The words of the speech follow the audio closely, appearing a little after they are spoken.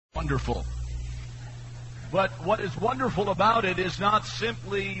wonderful. But what is wonderful about it is not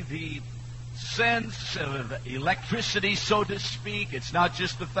simply the sense of electricity, so to speak. It's not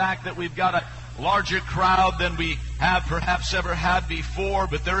just the fact that we've got a larger crowd than we have perhaps ever had before,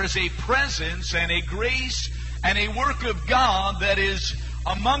 but there is a presence and a grace and a work of God that is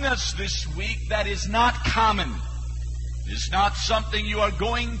among us this week that is not common. It's not something you are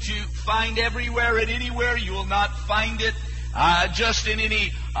going to find everywhere and anywhere. You will not find it just in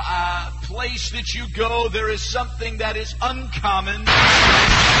any place that you go. There is something that is uncommon.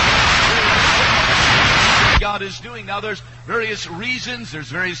 God is doing. Now, there's various reasons, there's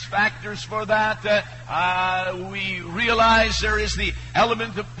various factors for that. We realize there is the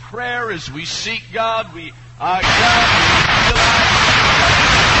element of prayer as we seek God. We realize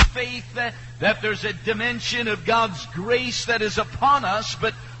faith that there's a dimension of God's grace that is upon us,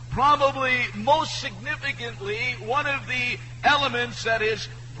 but probably most significantly, one of the elements that has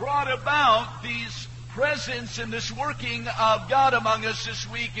brought about these presence and this working of God among us this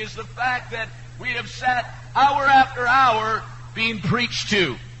week is the fact that we have sat hour after hour being preached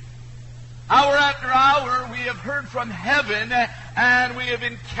to. Hour after hour we have heard from heaven and we have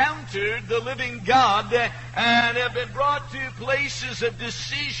encountered the living God and have been brought to places of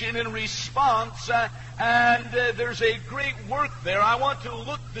decision and response, and there's a great work there. I want to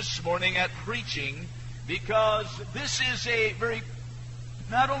look this morning at preaching because this is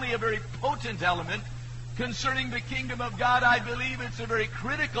not only a very potent element concerning the kingdom of God, I believe it's a very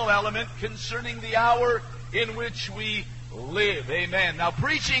critical element concerning the hour in which we live. Amen. Now,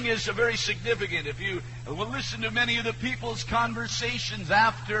 preaching is very significant. If you will listen to many of the people's conversations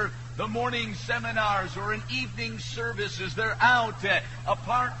after the morning seminars or in evening services, they're out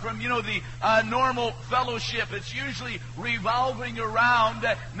apart from, the normal fellowship. It's usually revolving around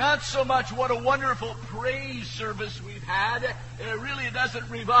not so much what a wonderful praise service we've had. It really doesn't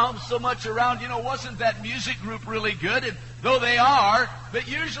revolve so much around, wasn't that music group really good? And though they are, but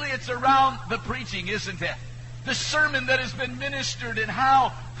usually it's around the preaching, isn't it? The sermon that has been ministered and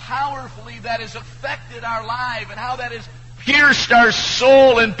how powerfully that has affected our life and how that has pierced our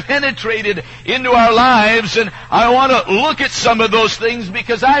soul and penetrated into our lives. And I want to look at some of those things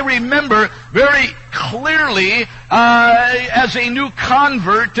because I remember very clearly as a new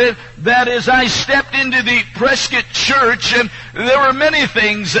convert that as I stepped into the Prescott Church, and there were many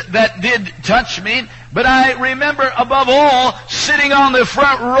things that did touch me. But I remember, above all, sitting on the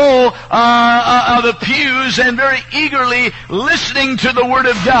front row of the pews and very eagerly listening to the Word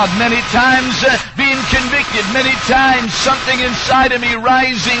of God. Many times being convicted. Many times something inside of me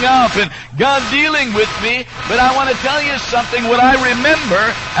rising up and God dealing with me. But I want to tell you something. What I remember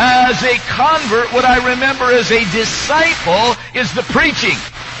as a convert, what I remember as a disciple, is the preaching.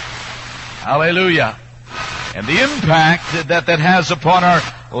 Hallelujah. And the impact that has upon our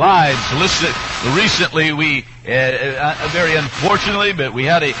lives. Listen, recently we, very unfortunately, but we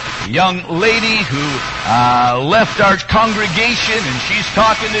had a young lady who left our congregation, and she's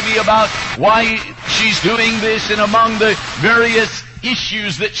talking to me about why she's doing this, and among the various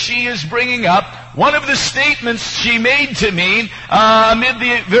issues that she is bringing up, one of the statements she made to me amid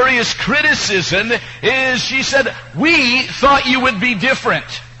the various criticism is she said, "We thought you would be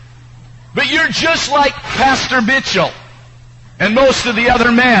different. But you're just like Pastor Mitchell and most of the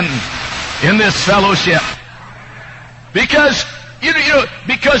other men in this fellowship. Because,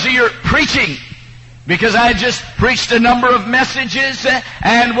 because of your preaching. Because I just preached a number of messages,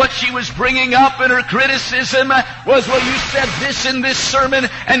 and what she was bringing up in her criticism was, well, you said this in this sermon,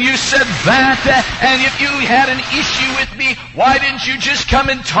 and you said that, and if you had an issue with me, why didn't you just come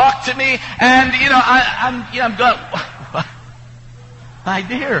and talk to me?" And, I'm going, my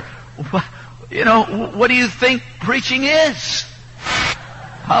dear, what do you think preaching is?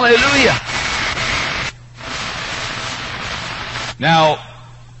 Hallelujah. Now,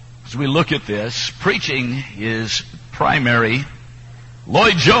 as we look at this, preaching is primary.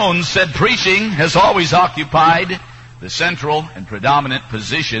 Lloyd Jones said preaching has always occupied the central and predominant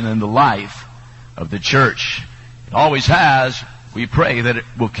position in the life of the church. It always has. We pray that it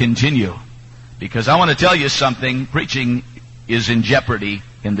will continue. Because I want to tell you something, preaching is in jeopardy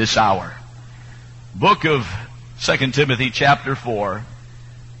in this hour. Book of 2 Timothy chapter 4,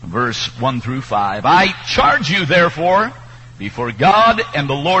 verse 1 through 5. "I charge you therefore before God and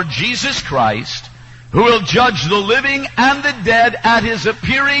the Lord Jesus Christ, who will judge the living and the dead at His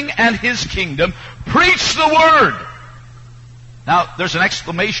appearing and His kingdom, preach the word." Now, there's an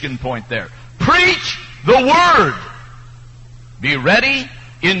exclamation point there. Preach the word. Be ready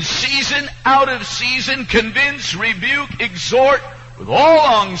in season, out of season, convince, rebuke, exhort with all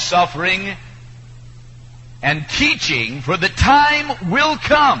long suffering and teaching, for the time will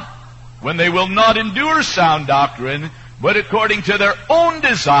come when they will not endure sound doctrine, but according to their own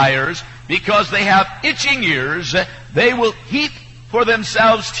desires, because they have itching ears, they will heap for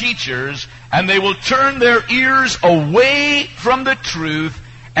themselves teachers, and they will turn their ears away from the truth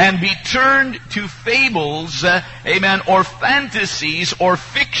and be turned to fables, amen, or fantasies or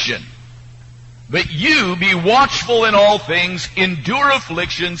fiction. But you be watchful in all things, endure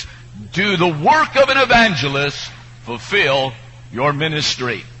afflictions, do the work of an evangelist, fulfill your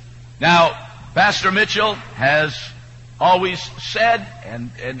ministry. Now, Pastor Mitchell has always said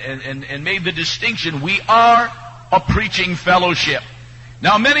and made the distinction, we are a preaching fellowship.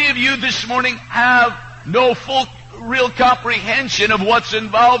 Now, many of you this morning have no full real comprehension of what's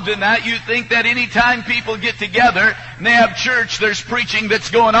involved in that. You think that any time people get together and they have church, there's preaching that's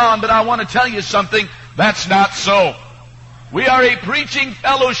going on. But I want to tell you something, that's not so. We are a preaching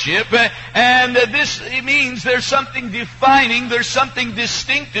fellowship, and this means there's something defining, there's something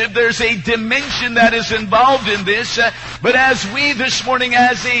distinctive, there's a dimension that is involved in this. But as we this morning,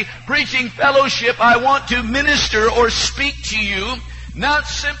 as a preaching fellowship, I want to minister or speak to you, not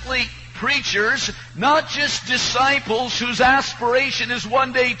simply preachers, not just disciples whose aspiration is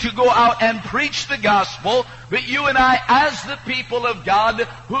one day to go out and preach the gospel, but you and I as the people of God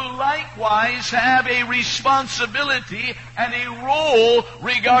who likewise have a responsibility and a role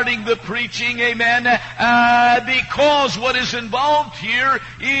regarding the preaching, amen, because what is involved here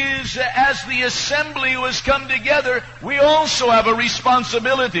is as the assembly was come together, we also have a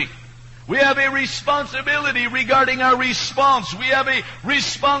responsibility. We have a responsibility regarding our response. We have a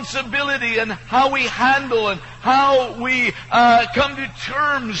responsibility in how we handle and how we come to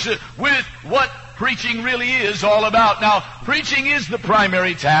terms with what preaching really is all about. Now, preaching is the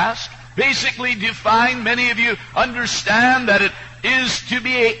primary task. Basically defined, many of you understand that it is to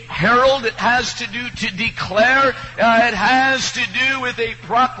be a herald. It has to do to declare. It has to do with a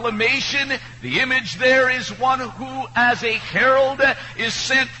proclamation. The image there is one who, as a herald, is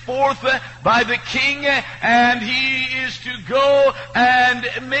sent forth by the king, and he is to go and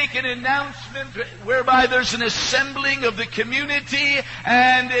make an announcement whereby there's an assembling of the community,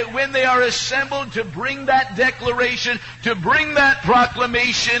 and when they are assembled, to bring that declaration, to bring that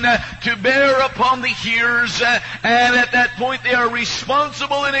proclamation, to bear upon the hearers, and at that point they are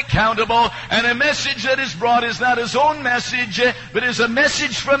responsible and accountable, and a message that is brought is not his own message, but is a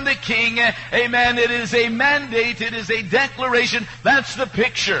message from the king. Amen. It is a mandate. It is a declaration. That's the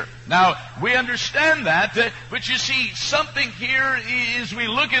picture. Now, we understand that, but you see, something here is, we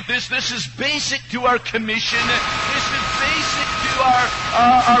look at this, this is basic to our commission. This is basic to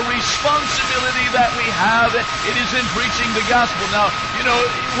our responsibility that we have. It is in preaching the gospel. Now, you know,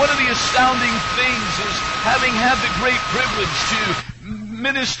 one of the astounding things is having had the great privilege to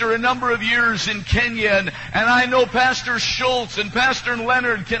minister a number of years in Kenya, and I know Pastor Schultz and Pastor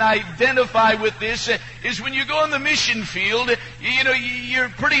Leonard can identify with this, is when you go in the mission field, you know, you're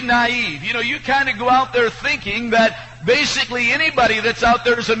pretty naive. You know, you kind of go out there thinking that basically anybody that's out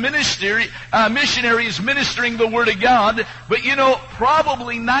there as a missionary is ministering the Word of God, but you know,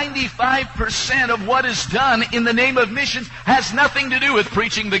 probably 95% of what is done in the name of missions has nothing to do with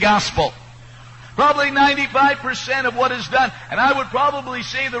preaching the gospel. Probably 95% of what is done. And I would probably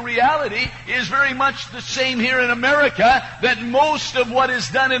say the reality is very much the same here in America, that most of what is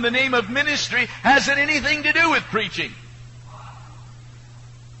done in the name of ministry hasn't anything to do with preaching.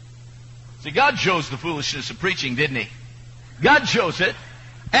 See, God chose the foolishness of preaching, didn't He? God chose it.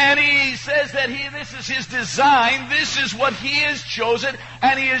 And He says that this is His design, this is what He has chosen,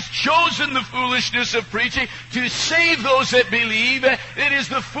 and He has chosen the foolishness of preaching to save those that believe. It is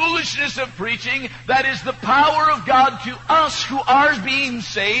the foolishness of preaching that is the power of God to us who are being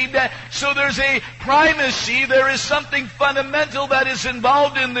saved. So there's a primacy, there is something fundamental that is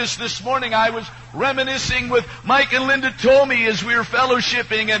involved in this morning. I was reminiscing with Mike and Linda Tomey as we were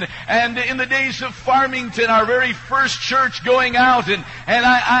fellowshipping, and in the days of Farmington, our very first church going out, and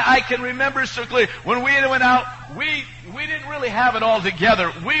I can remember so clearly when we went out, we didn't really have it all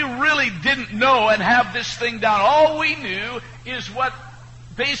together. We really didn't know and have this thing down. All we knew is what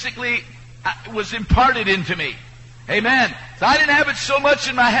basically was imparted into me. Amen. So I didn't have it so much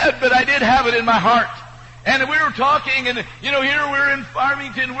in my head, but I did have it in my heart. And we were talking, and you know, here we're in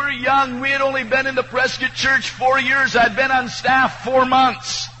Farmington, we're young. We had only been in the Prescott Church 4 years. I'd been on staff 4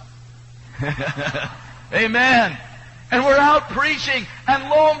 months. Amen. And we're out preaching, and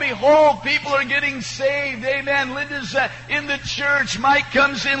lo and behold, people are getting saved. Amen. Linda's in the church. Mike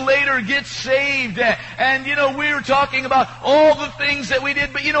comes in later, gets saved. And, you know, we were talking about all the things that we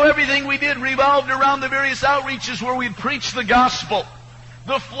did, but, you know, everything we did revolved around the various outreaches where we'd preach the gospel.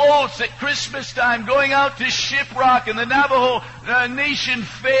 The floats at Christmas time, going out to Shiprock and the Navajo Nation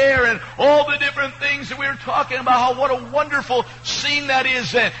Fair and all the different things that we were talking about, what a wonderful scene that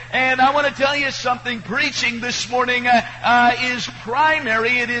is. And I want to tell you something. Preaching this morning is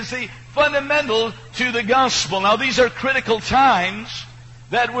primary. It is a fundamental to the gospel. Now, these are critical times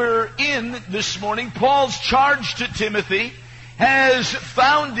that we're in this morning. Paul's charge to Timothy has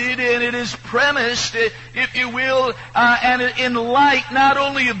founded, and it is premised, if you will, and in light not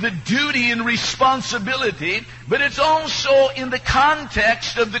only of the duty and responsibility, but it's also in the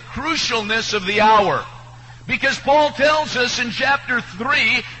context of the crucialness of the hour. Because Paul tells us in chapter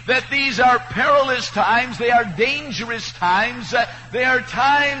 3 that these are perilous times, they are dangerous times, they are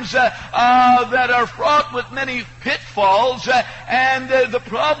times that are fraught with many pitfalls, and the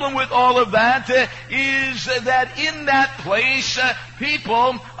problem with all of that is that in that place,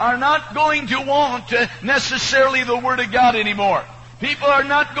 people are not going to want necessarily the Word of God anymore. People are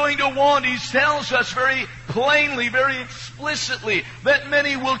not going to want, he tells us very plainly, very explicitly, that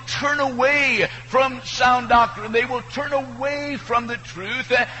many will turn away from sound doctrine. They will turn away from the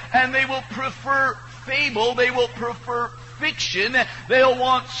truth, and they will prefer fable. They will prefer fiction. They'll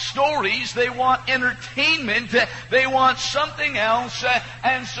want stories. They want entertainment. They want something else.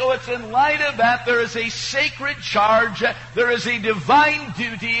 And so it's in light of that, there is a sacred charge. There is a divine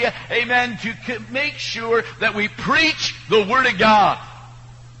duty, amen, to make sure that we preach the Word of God.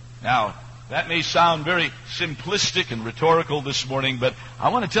 Now, that may sound very simplistic and rhetorical this morning, but I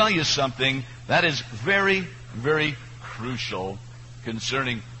want to tell you something that is very, very crucial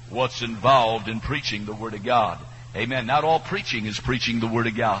concerning what's involved in preaching the Word of God. Amen. Not all preaching is preaching the Word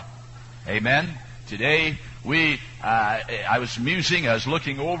of God. Amen. Today, I was musing, I was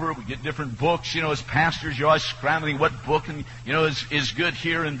looking over, we get different books, as pastors, you're always scrambling what book, and, is good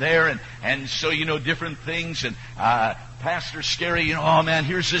here and there, and so, different things, and, Pastor Scary, oh man,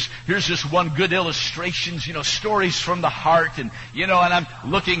 here's this one good illustrations, stories from the heart, and I'm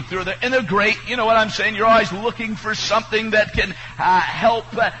looking through there, and they're great, you know what I'm saying? You're always looking for something that can help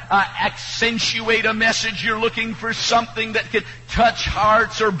accentuate a message. You're looking for something that can touch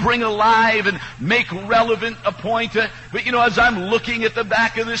hearts or bring alive and make relevant a point. But as I'm looking at the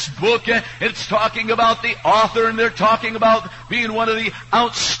back of this book, it's talking about the author, and they're talking about being one of the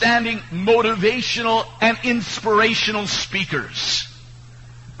outstanding motivational and inspirational speakers.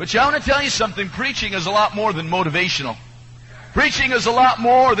 But I want to tell you something. Preaching is a lot more than motivational. Preaching is a lot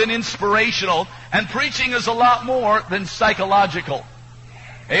more than inspirational. And preaching is a lot more than psychological.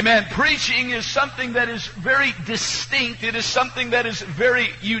 Amen. Preaching is something that is very distinct. It is something that is very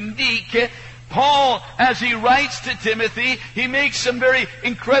unique. Paul, as he writes to Timothy, he makes some very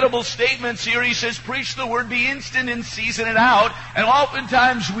incredible statements here. He says, preach the Word, be instant in season and out. And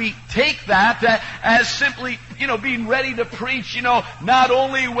oftentimes we take that as simply, being ready to preach, not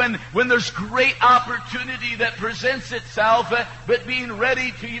only when there's great opportunity that presents itself, but being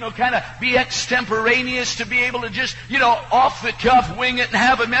ready to, kind of be extemporaneous, to be able to just, off the cuff wing it and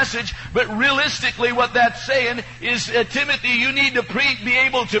have a message. But realistically, what that's saying is, Timothy, you need to be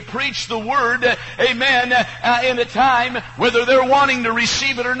able to preach the Word, amen, in a time whether they're wanting to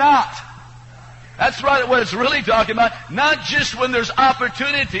receive it or not. That's right, what it's really talking about. Not just when there's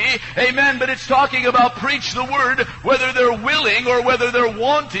opportunity, amen, but it's talking about preach the Word, whether they're willing or whether they're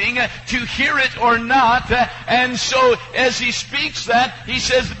wanting to hear it or not. And so, as he speaks that, he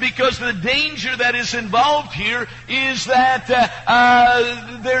says, because the danger that is involved here is that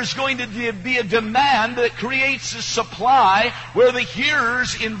there's going to be a demand that creates a supply where the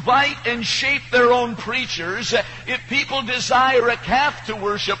hearers invite and shape their own preachers. If people desire a calf to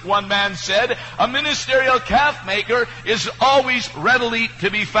worship, one man said, a ministerial calf maker is always readily to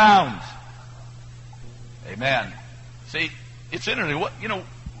be found. Amen. See, it's interesting.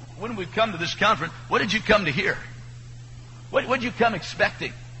 When we come to this conference, what did you come to hear? What did you come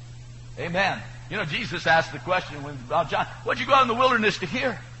expecting? Amen. Jesus asked the question about John, what did you go out in the wilderness to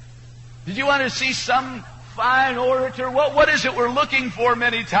hear? Did you want to see some fine orator? What is it we're looking for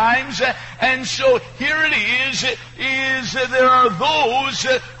many times? And so here it is there are those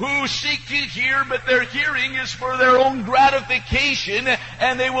who seek to hear, but their hearing is for their own gratification,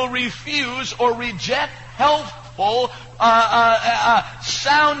 and they will refuse or reject helpful,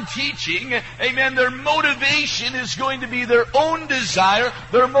 sound teaching. Amen. Their motivation is going to be their own desire.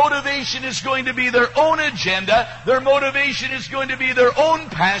 Their motivation is going to be their own agenda. Their motivation is going to be their own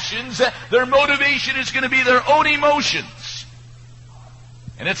passions. Their motivation is going to be their own emotions.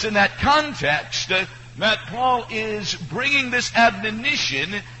 And it's in that context that Paul is bringing this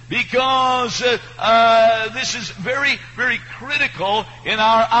admonition because this is very, very critical in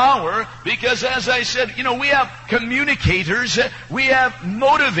our hour, because as I said, we have communicators, we have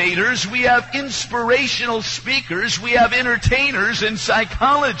motivators, we have inspirational speakers, we have entertainers and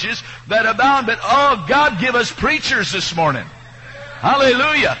psychologists that abound, but God give us preachers this morning.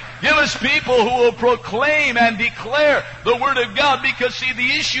 Hallelujah. Give us people who will proclaim and declare the Word of God, because, see,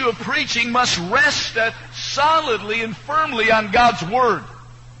 the issue of preaching must rest solidly and firmly on God's Word.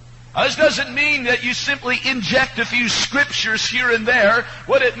 This doesn't mean that you simply inject a few scriptures here and there.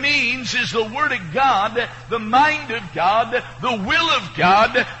 What it means is the Word of God, the mind of God, the will of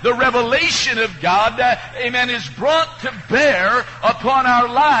God, the revelation of God, amen, is brought to bear upon our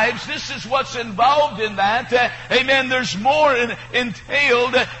lives. This is what's involved in that. Amen. There's more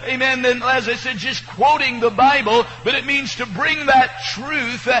entailed, amen, than, as I said, just quoting the Bible, but it means to bring that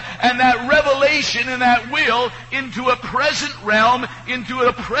truth and that revelation and that will into a present realm, into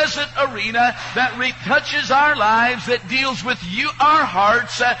a present arena that retouches our lives, that deals with our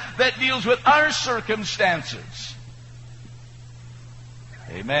hearts, that deals with our circumstances.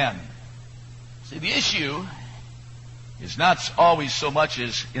 Amen. See, the issue is not always so much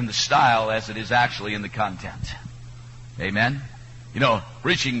as in the style as it is actually in the content. Amen.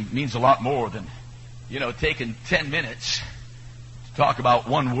 Preaching means a lot more than, taking 10 minutes to talk about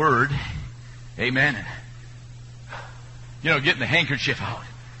one word. Amen. Getting the handkerchief out.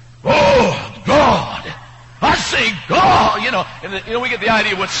 Oh, God! I say God! And we get the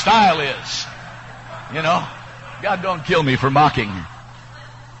idea what style is. God don't kill me for mocking.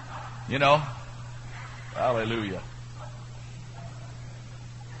 Hallelujah.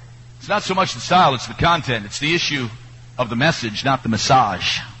 It's not so much the style, it's the content. It's the issue of the message, not the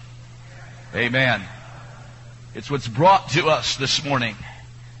massage. Amen. It's what's brought to us this morning.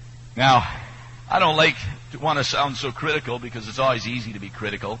 Now, I don't want to sound so critical, because it's always easy to be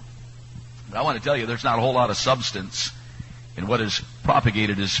critical. But I want to tell you, there's not a whole lot of substance in what is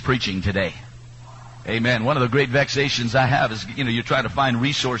propagated as preaching today. Amen. One of the great vexations I have is, you're trying to find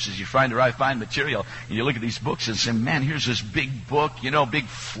resources, you're trying to find material, and you look at these books and say, man, here's this big book, big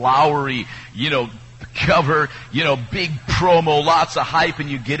flowery, cover, big promo, lots of hype, and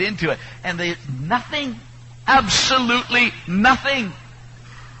you get into it, and there's nothing, absolutely nothing.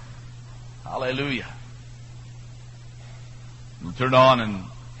 Hallelujah. You turn on, and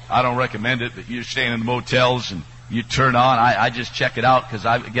I don't recommend it, but you're staying in the motels and you turn on. I just check it out because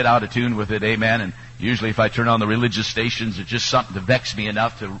I get out of tune with it. Amen. And usually if I turn on the religious stations, it's just something to vex me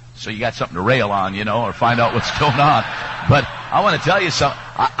enough so you got something to rail on, or find out what's going on. But I want to tell you something.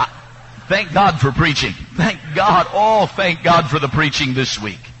 Thank God for preaching. Thank God. Oh, thank God for the preaching this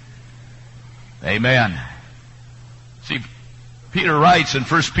week. Amen. See, Peter writes in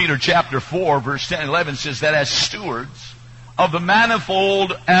 1 Peter chapter 4, verse 10 and 11, says that as stewards of the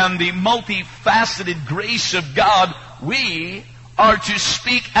manifold and the multifaceted grace of God, we are to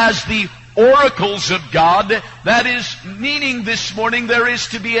speak as the oracles of God. That is, meaning this morning there is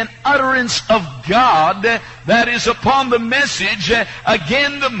to be an utterance of God that is upon the message,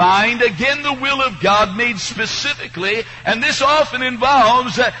 again the mind, again the will of God made specifically. And this often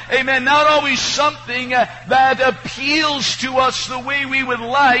involves, amen, not always something that appeals to us the way we would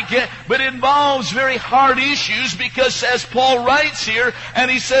like, but involves very hard issues, because as Paul writes here,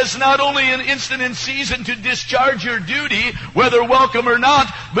 and he says not only an instant in season to discharge your duty, whether welcome or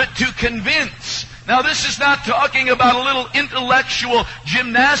not, but to convince. Now, this is not talking about a little intellectual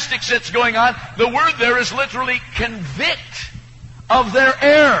gymnastics that's going on. The word there is literally convict of their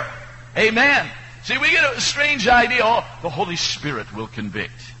error. Amen. See, we get a strange idea, the Holy Spirit will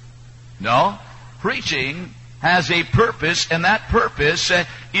convict. No. Preaching has a purpose, and that purpose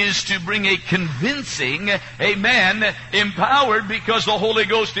is to bring a convincing, amen, empowered, because the Holy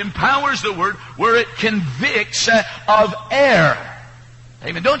Ghost empowers the Word, where it convicts of error.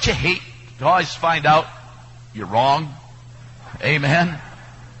 Amen. Don't you hate to always find out you're wrong? Amen.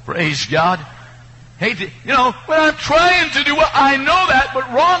 Praise God. Hate to, when I'm trying to do what I know that,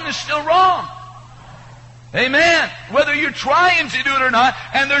 but wrong is still wrong. Amen. Whether you're trying to do it or not,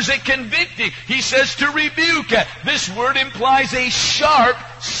 and there's a convicting. He says to rebuke. This word implies a sharp,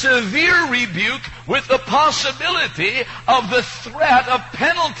 severe rebuke with the possibility of the threat of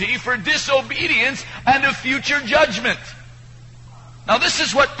penalty for disobedience and of future judgment. Now, this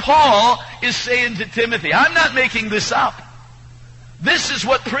is what Paul is saying to Timothy. I'm not making this up. This is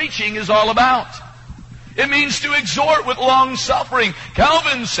what preaching is all about. It means to exhort with long suffering.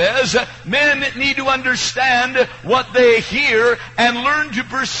 Calvin says men need to understand what they hear and learn to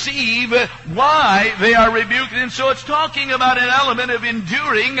perceive why they are rebuked. And so it's talking about an element of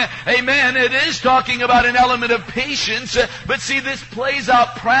enduring. Amen. It is talking about an element of patience. But see, this plays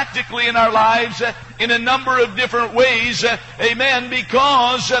out practically in our lives in a number of different ways. Amen.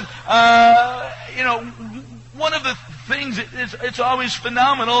 Because, one of the things it's always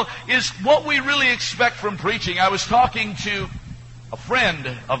phenomenal is what we really expect from preaching. I was talking to a friend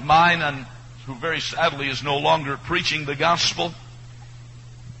of mine who very sadly is no longer preaching the gospel.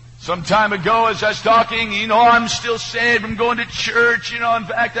 Some time ago, as I was talking, I'm still saved. I'm going to church. In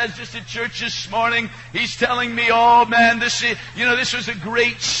fact, I was just at church this morning. He's telling me, oh man, this was a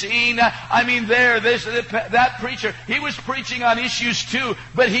great scene. I mean, that preacher, he was preaching on issues too,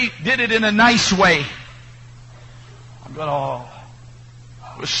 but he did it in a nice way. I'm going, oh,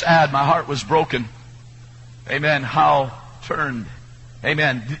 it was sad. My heart was broken. Amen. How turned.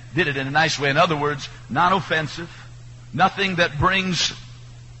 Amen. Did it in a nice way. In other words, non-offensive. Nothing that brings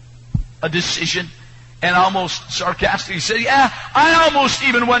a decision. And almost sarcastic. He said, yeah, I almost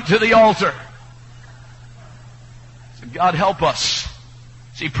even went to the altar. I said, God help us.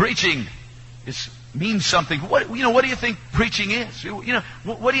 See, preaching means something. What do you think preaching is?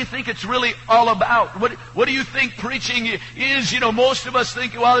 What do you think it's really all about? What do you think preaching is? Most of us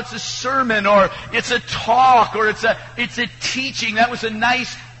think, well, it's a sermon, or it's a talk, or it's a teaching. That was a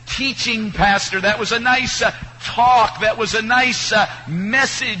nice teaching, Pastor. That was a nice talk. That was a nice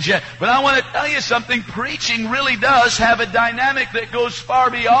message. But I want to tell you something. Preaching really does have a dynamic that goes far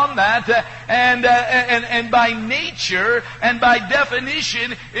beyond that. And by nature and by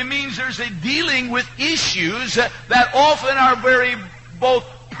definition, it means there's a dealing with issues that often are very both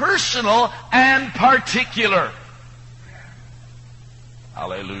personal and particular.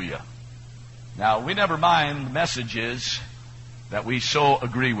 Hallelujah. Now, we never mind messages that we so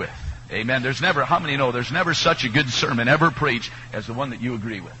agree with. Amen. How many know there's never such a good sermon ever preached as the one that you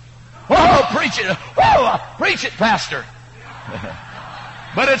agree with? Whoa, preach it. Whoa, preach it, Pastor.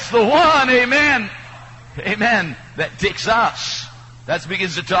 But it's the one, amen, that ticks us. That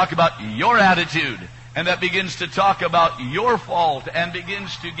begins to talk about your attitude. And that begins to talk about your fault and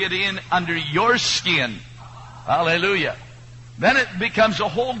begins to get in under your skin. Hallelujah. Then it becomes a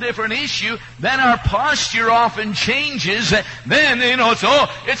whole different issue. Then our posture often changes. Then,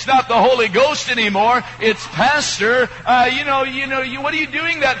 it's not the Holy Ghost anymore. It's Pastor. What are you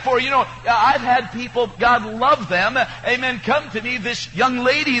doing that for? I've had people, God love them, amen, come to me. This young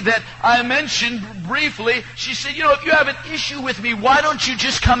lady that I mentioned briefly, she said, if you have an issue with me, why don't you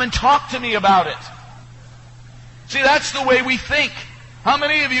just come and talk to me about it? See, that's the way we think. How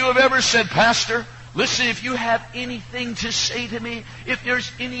many of you have ever said, Pastor, listen, if you have anything to say to me, if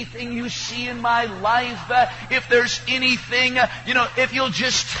there's anything you see in my life, if there's anything, if you'll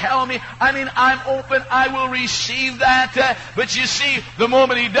just tell me, I'm open, I will receive that. But you see, the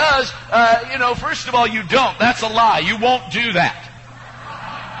moment he does, first of all, you don't. That's a lie. You won't do that.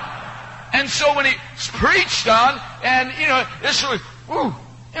 And so when he's preached on, and, this was,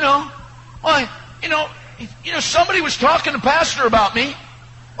 somebody was talking to Pastor about me,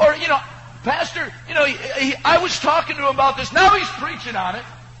 or, Pastor, I was talking to him about this. Now he's preaching on it.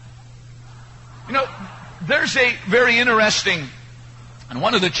 There's a very interesting, and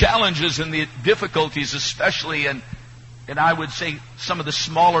one of the challenges and the difficulties, especially in I would say some of the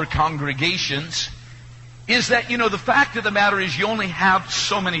smaller congregations, is that, the fact of the matter is you only have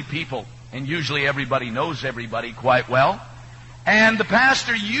so many people. And usually everybody knows everybody quite well. And the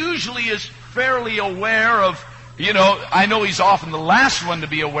pastor usually is fairly aware of, I know he's often the last one to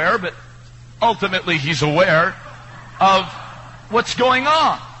be aware, but ultimately, he's aware of what's going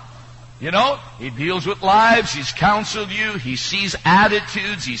on. He deals with lives. He's counseled you. He sees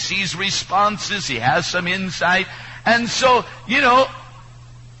attitudes. He sees responses. He has some insight. And so,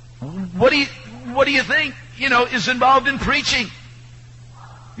 what do you think, is involved in preaching?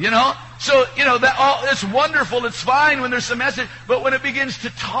 So, it's wonderful, it's fine when there's some message, but when it begins to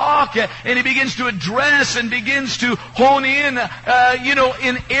talk, and he begins to address and begins to hone in,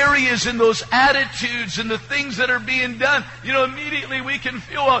 in areas, in those attitudes and the things that are being done, immediately we can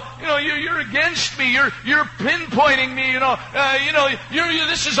feel, you're against me, you're pinpointing me,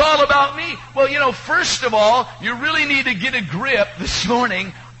 this is all about me. Well, first of all, you really need to get a grip this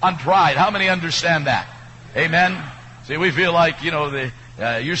morning on pride. How many understand that? Amen? See, we feel like,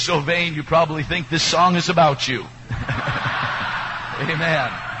 you're so vain, you probably think this song is about you.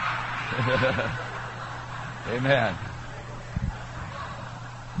 Amen. Amen.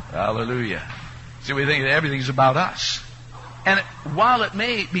 Hallelujah. See, we think that everything's about us. And while it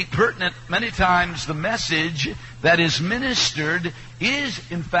may be pertinent, many times the message that is ministered is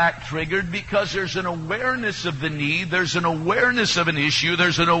in fact triggered because there's an awareness of the need, there's an awareness of an issue,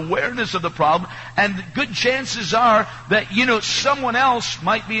 there's an awareness of the problem, and good chances are that, someone else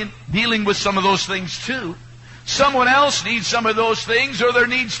might be dealing with some of those things too. Someone else needs some of those things, or there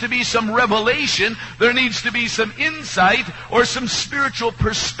needs to be some revelation, there needs to be some insight, or some spiritual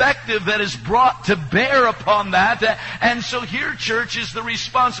perspective that is brought to bear upon that. And so here, church, is the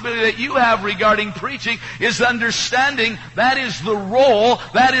responsibility that you have regarding preaching, is understanding that is the role,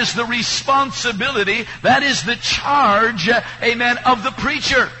 that is the responsibility, that is the charge, amen, of the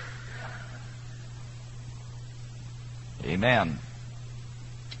preacher. Amen.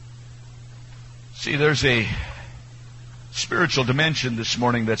 See, there's a spiritual dimension this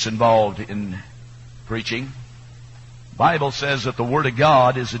morning that's involved in preaching. The Bible says that the Word of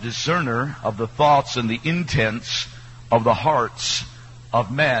God is a discerner of the thoughts and the intents of the hearts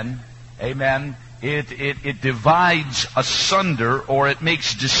of men. Amen. It divides asunder, or it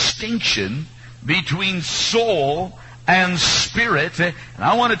makes distinction between soul and spirit. And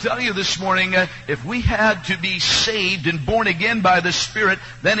I want to tell you this morning, if we had to be saved and born again by the Spirit,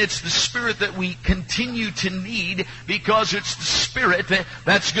 then it's the Spirit that we continue to need, because it's the Spirit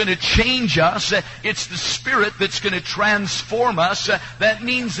that's going to change us. It's the Spirit that's going to transform us. That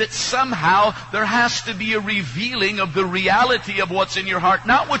means that somehow there has to be a revealing of the reality of what's in your heart.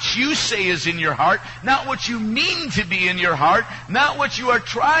 Not what you say is in your heart, not what you mean to be in your heart, not what you are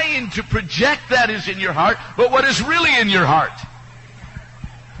trying to project that is in your heart, but what is really in your heart.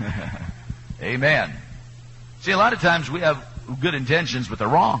 Amen. See, a lot of times we have good intentions, but they're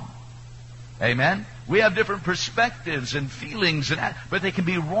wrong. Amen. We have different perspectives and feelings, but they can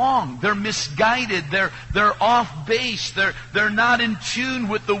be wrong. They're misguided. They're off base. They're not in tune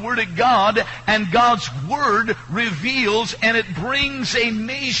with the Word of God. And God's Word reveals, and it brings a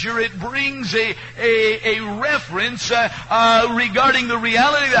measure. It brings a reference regarding the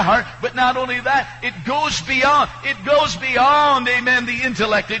reality of the heart. But not only that, it goes beyond. It goes beyond, amen, the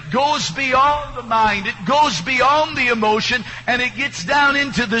intellect. It goes beyond the mind. It goes beyond the emotion, and it gets down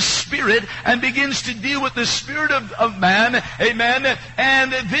into the spirit and begins to deal with the spirit of man. Amen.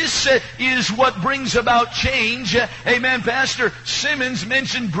 And this is what brings about change. Amen. Pastor Simmons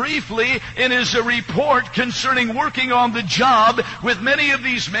mentioned briefly in his report concerning working on the job with many of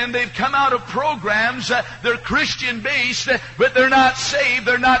these men. They've come out of programs. They're Christian based, but they're not saved.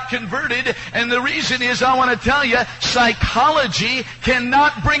 They're not converted. And the reason is, I want to tell you, psychology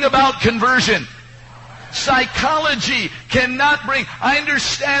cannot bring about conversion. Psychology cannot bring. I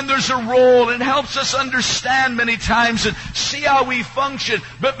understand there's a role, and it helps us understand many times and see how we function.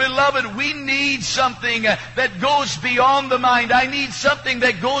 But beloved, we need something that goes beyond the mind. I need something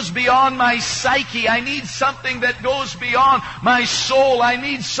that goes beyond my psyche. I need something that goes beyond my soul. I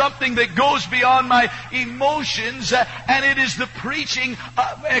need something that goes beyond my emotions. And it is the preaching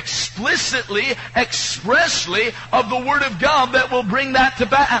explicitly, expressly of the Word of God that will bring that to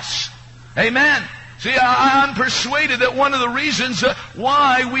pass. Amen. See, I'm persuaded that one of the reasons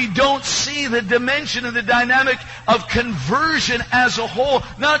why we don't see the dimension and the dynamic of conversion as a whole,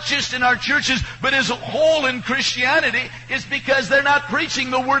 not just in our churches, but as a whole in Christianity, is because they're not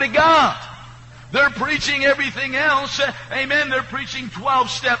preaching the Word of God. They're preaching everything else. Amen. They're preaching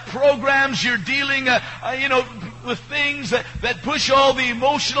 12-step programs. You're dealing, with things that push all the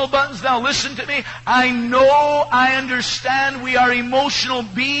emotional buttons. Now listen to me. I understand we are emotional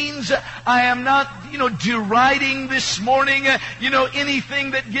beings. I am not, deriding this morning,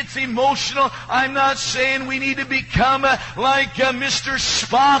 anything that gets emotional. I'm not saying we need to become like Mr.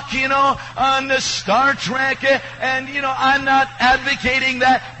 Spock, on Star Trek. And, I'm not advocating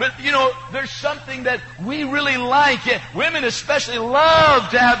that. But, there's something that we really like. Women especially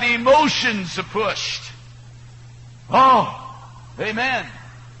love to have the emotions pushed. Oh, amen.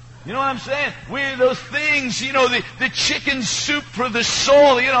 You know what I'm saying? Those things, the chicken soup for the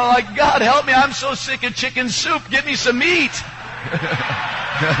soul, like, God help me, I'm so sick of chicken soup, give me some meat.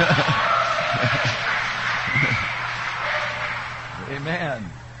 Amen.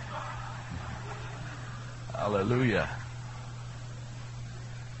 Hallelujah.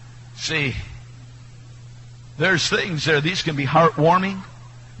 See, there's things there, these can be heartwarming,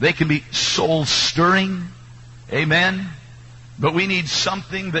 they can be soul-stirring. Amen. But we need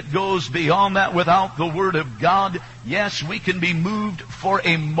something that goes beyond that. Without the Word of God, yes, we can be moved for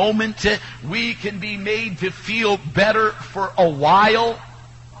a moment. We can be made to feel better for a while.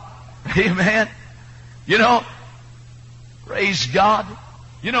 Amen. Praise God.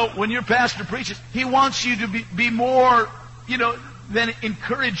 When your pastor preaches, he wants you to be more, than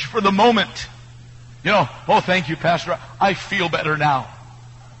encouraged for the moment. You know, oh, thank you, Pastor. I feel better now.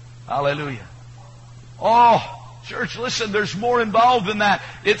 Hallelujah. Oh, church, listen, there's more involved than that.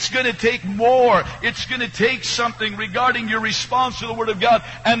 It's going to take more. It's going to take something regarding your response to the Word of God.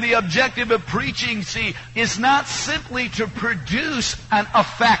 And the objective of preaching, see, is not simply to produce an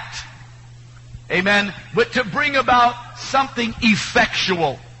effect. Amen. But to bring about something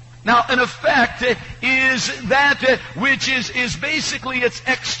effectual. Now, an effect is that which is basically, it's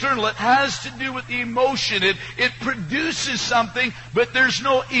external. It has to do with the emotion. It produces something, but there's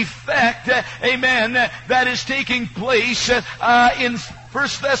no effect, amen, that is taking place. In 1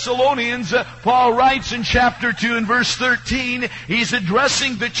 Thessalonians, Paul writes in chapter 2 and verse 13, he's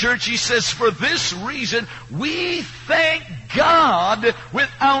addressing the church. He says, for this reason, we thank God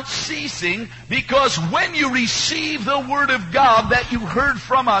without ceasing, because when you receive the Word of God that you heard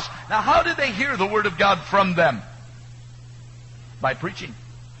from us. Now, how did they hear the Word of God from them? By preaching.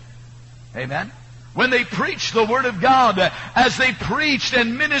 Amen? When they preached the Word of God, as they preached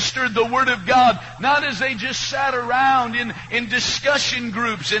and ministered the Word of God, not as they just sat around in discussion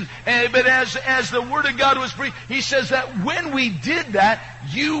groups, but as the Word of God was preached, he says that when we did that,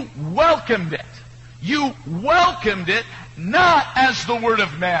 you welcomed it. You welcomed it not as the Word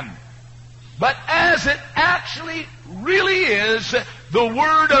of men, but as it actually really is, the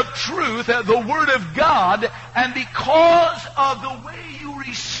Word of truth, the Word of God, and because of the way you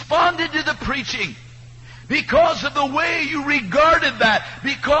responded to the preaching, because of the way you regarded that,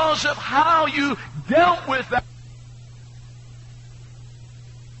 because of how you dealt with that.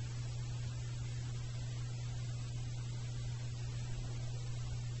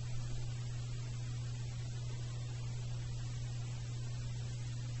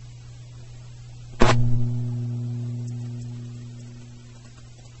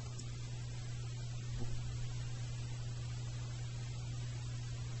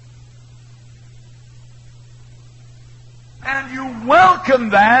 And you welcome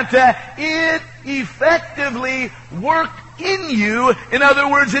that, it effectively worked in you. In other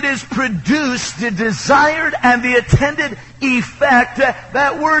words, it has produced the desired and the intended effect.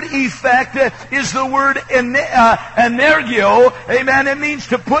 That word effect is the word energio. Amen. It means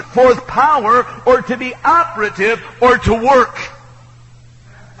to put forth power, or to be operative, or to work.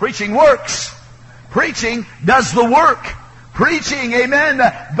 Preaching works. Preaching does the work. Preaching, amen,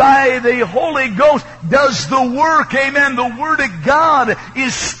 by the Holy Ghost does the work, amen. The Word of God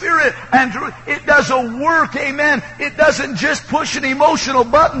is spirit and truth. It does a work, amen. It doesn't just push an emotional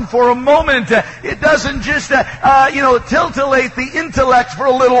button for a moment. It doesn't just, titillate the intellect for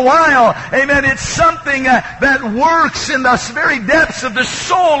a little while. Amen. It's something that works in the very depths of the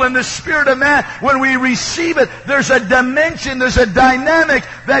soul and the spirit of man. When we receive it, there's a dimension, there's a dynamic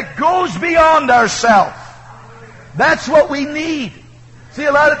that goes beyond ourselves. That's what we need. See,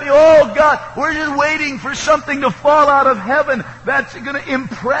 a lot of people, oh God, we're just waiting for something to fall out of heaven that's going to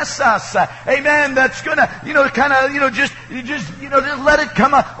impress us. Amen. That's going to, just let it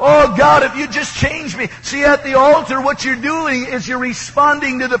come out. Oh God, if you just change me. See, at the altar, what you're doing is you're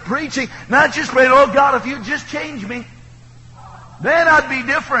responding to the preaching, not just praying, oh God, if you just change me, then I'd be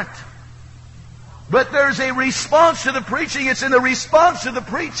different. But there's a response to the preaching. It's in the response to the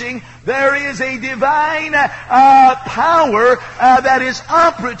preaching there is a divine power that is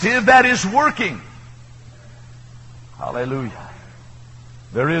operative, that is working. Hallelujah.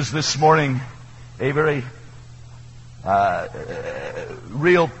 There is this morning a very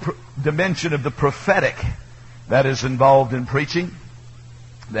real dimension of the prophetic that is involved in preaching.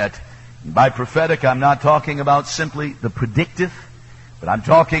 That by prophetic, I'm not talking about simply the predictive, but I'm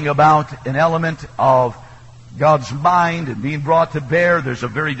talking about an element of God's mind and being brought to bear. There's a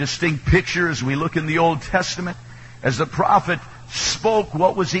very distinct picture as we look in the Old Testament. As the prophet spoke,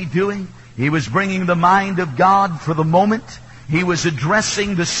 what was he doing? He was bringing the mind of God for the moment. He was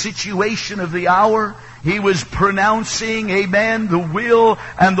addressing the situation of the hour. He was pronouncing, amen, the will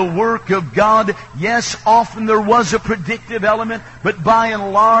and the work of God. Yes, often there was a predictive element, but by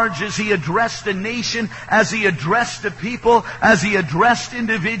and large, as he addressed a nation, as he addressed a people, as he addressed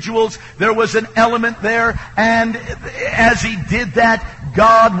individuals, there was an element there. And as he did that,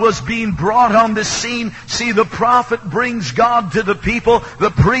 God was being brought on the scene. See, the prophet brings God to the people. The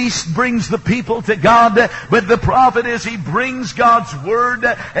priest brings the people to God. But the prophet, as he brings God's Word,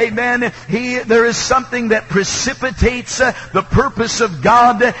 amen, there is something that precipitates the purpose of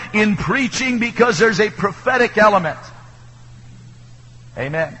God in preaching, because there's a prophetic element.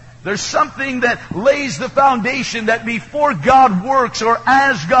 Amen. There's something that lays the foundation that before God works or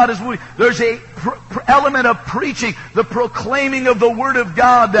as God is moving, there's a element of preaching, the proclaiming of the Word of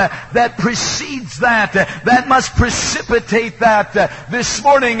God that precedes that must precipitate that this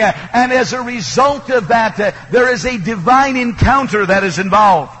morning. And as a result of that, there is a divine encounter that is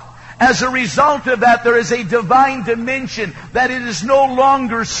involved. As a result of that, there is a divine dimension, that it is no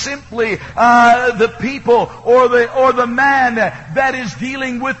longer simply the people or the man that is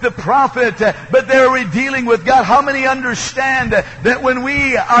dealing with the prophet, but they're dealing with God. How many understand that when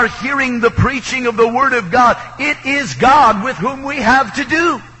we are hearing the preaching of the Word of God, it is God with whom we have to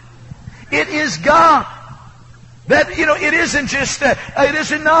do? It is God. That, it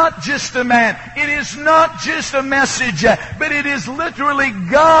is not just a man. It is not just a message, but it is literally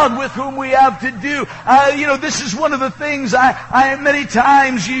God with whom we have to do. This is one of the things many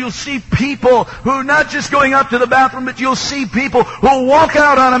times you'll see people who not just going up to the bathroom, but you'll see people who walk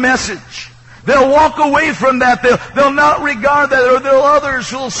out on a message. They'll walk away from that. They'll not regard that, or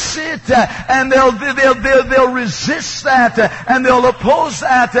others will sit and they'll resist that and they'll oppose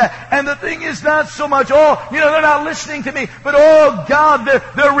that. And the thing is not so much, they're not listening to me, but God,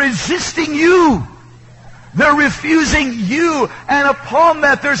 they're resisting you. They're refusing you. And upon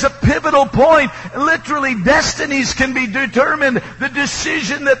that, there's a pivotal point. Literally, destinies can be determined. The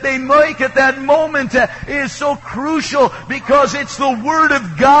decision that they make at that moment is so crucial, because it's the Word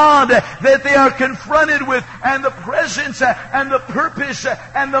of God that they are confronted with, and the presence and the purpose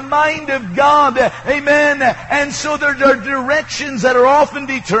and the mind of God. Amen. And so there are directions that are often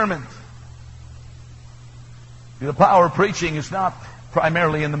determined. The power of preaching is not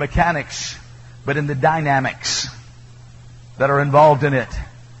primarily in the mechanics, but in the dynamics that are involved in it.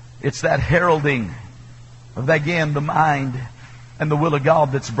 It's that heralding of, again, the mind and the will of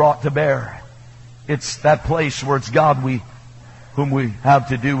God that's brought to bear. It's that place where it's God whom we have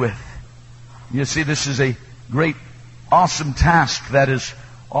to do with. You see, this is a great, awesome task that is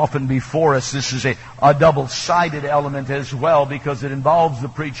often before us. This is a double-sided element as well, because it involves the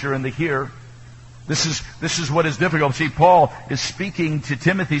preacher and the hearer. This is what is difficult. See, Paul is speaking to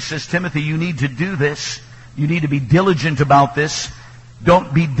Timothy, says, Timothy, you need to do this. You need to be diligent about this.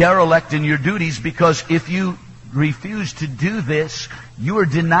 Don't be derelict in your duties, because if you refuse to do this, you are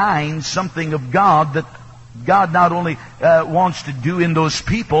denying something of God that God not only wants to do in those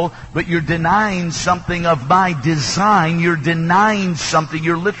people, but you're denying something of my design. You're denying something.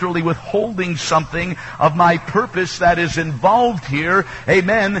 You're literally withholding something of my purpose that is involved here.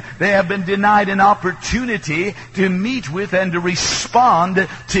 Amen. They have been denied an opportunity to meet with and to respond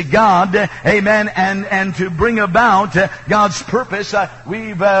to God. Amen. And to bring about God's purpose.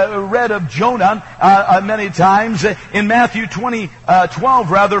 We've read of Jonah many times. In Matthew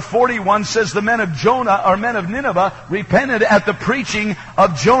 12, 41 says the men of Jonah, or men of Nineveh, repented at the preaching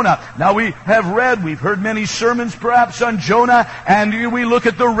of Jonah. Now we've heard many sermons perhaps on Jonah, and we look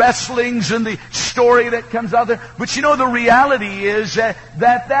at the wrestlings and the story that comes out there. But the reality is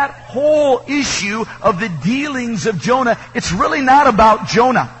that whole issue of the dealings of Jonah, it's really not about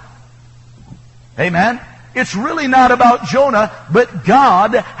Jonah. Amen? It's really not about Jonah, but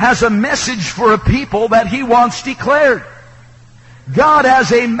God has a message for a people that He wants declared. God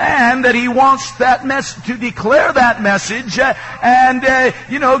has a man that He wants that to declare that message.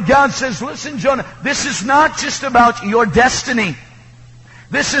 God says, listen, Jonah, this is not just about your destiny.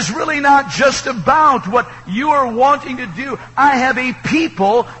 This is really not just about what you are wanting to do. I have a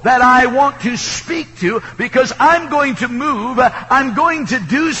people that I want to speak to, because I'm going to move. I'm going to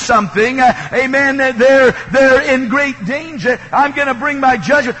do something. Amen. They're in great danger. I'm going to bring my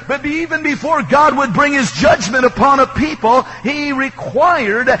judgment. But even before God would bring His judgment upon a people, He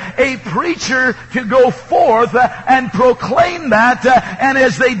required a preacher to go forth and proclaim that. And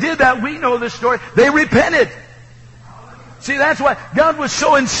as they did that, we know the story, they repented. See, that's why God was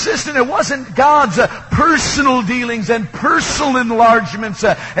so insistent. It wasn't God's personal dealings and personal enlargements,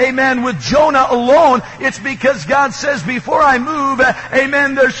 amen, with Jonah alone. It's because God says, before I move,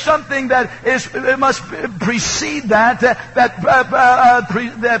 amen, there's something that must precede that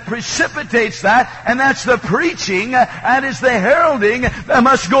precipitates that, and that's the preaching, and it's the heralding that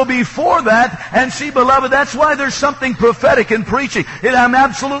must go before that. And see, beloved, that's why there's something prophetic in preaching. I'm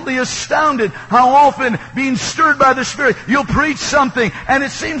absolutely astounded how often, being stirred by the Spirit, you'll preach something, and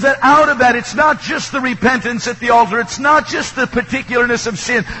it seems that out of that, it's not just the repentance at the altar, it's not just the particularness of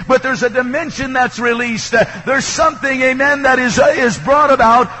sin, but there's a dimension that's released. There's something, amen, that is brought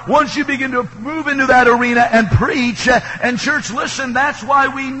about once you begin to move into that arena and preach. And church, listen, that's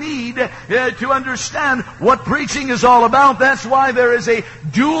why we need to understand what preaching is all about. That's why there is a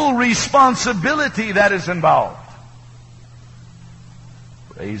dual responsibility that is involved.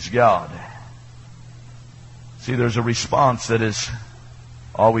 Praise God. See, there's a response that is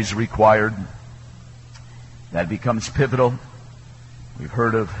always required. That becomes pivotal. We've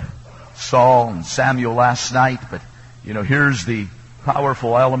heard of Saul and Samuel last night, but here's the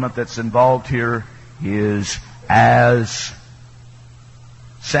powerful element that's involved here is as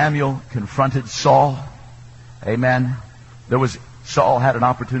Samuel confronted Saul, amen, Saul had an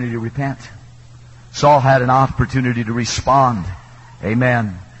opportunity to repent. Saul had an opportunity to respond.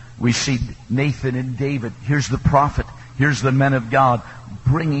 Amen. We see Nathan and David. Here's the prophet. Here's the men of God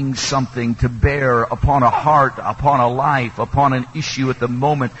bringing something to bear upon a heart, upon a life, upon an issue at the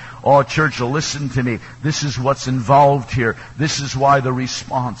moment. Oh, church, listen to me. This is what's involved here. This is why the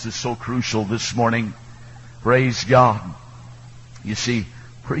response is so crucial this morning. Praise God. You see,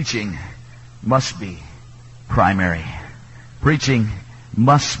 preaching must be primary. Preaching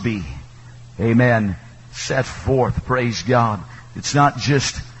must be, amen, set forth. Praise God. It's not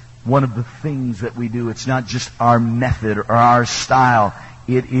just one of the things that we do. It's not just our method or our style.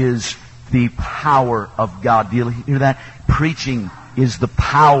 It is the power of God. Do you hear that? Preaching is the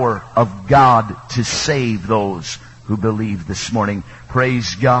power of God to save those who believe this morning.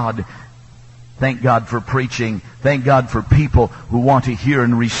 Praise God. Thank God for preaching. Thank God for people who want to hear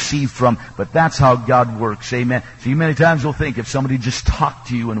and receive from. But that's how God works. Amen. See, many times you'll think if somebody just talk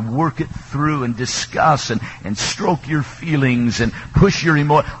to you and work it through and discuss and stroke your feelings and push your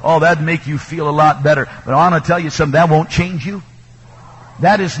emotion, that'd make you feel a lot better. But I want to tell you something, that won't change you.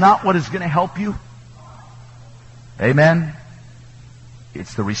 That is not what is going to help you. Amen.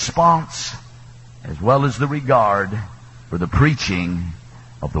 It's the response as well as the regard for the preaching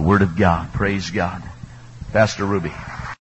of the Word of God. Praise God. Pastor Ruby.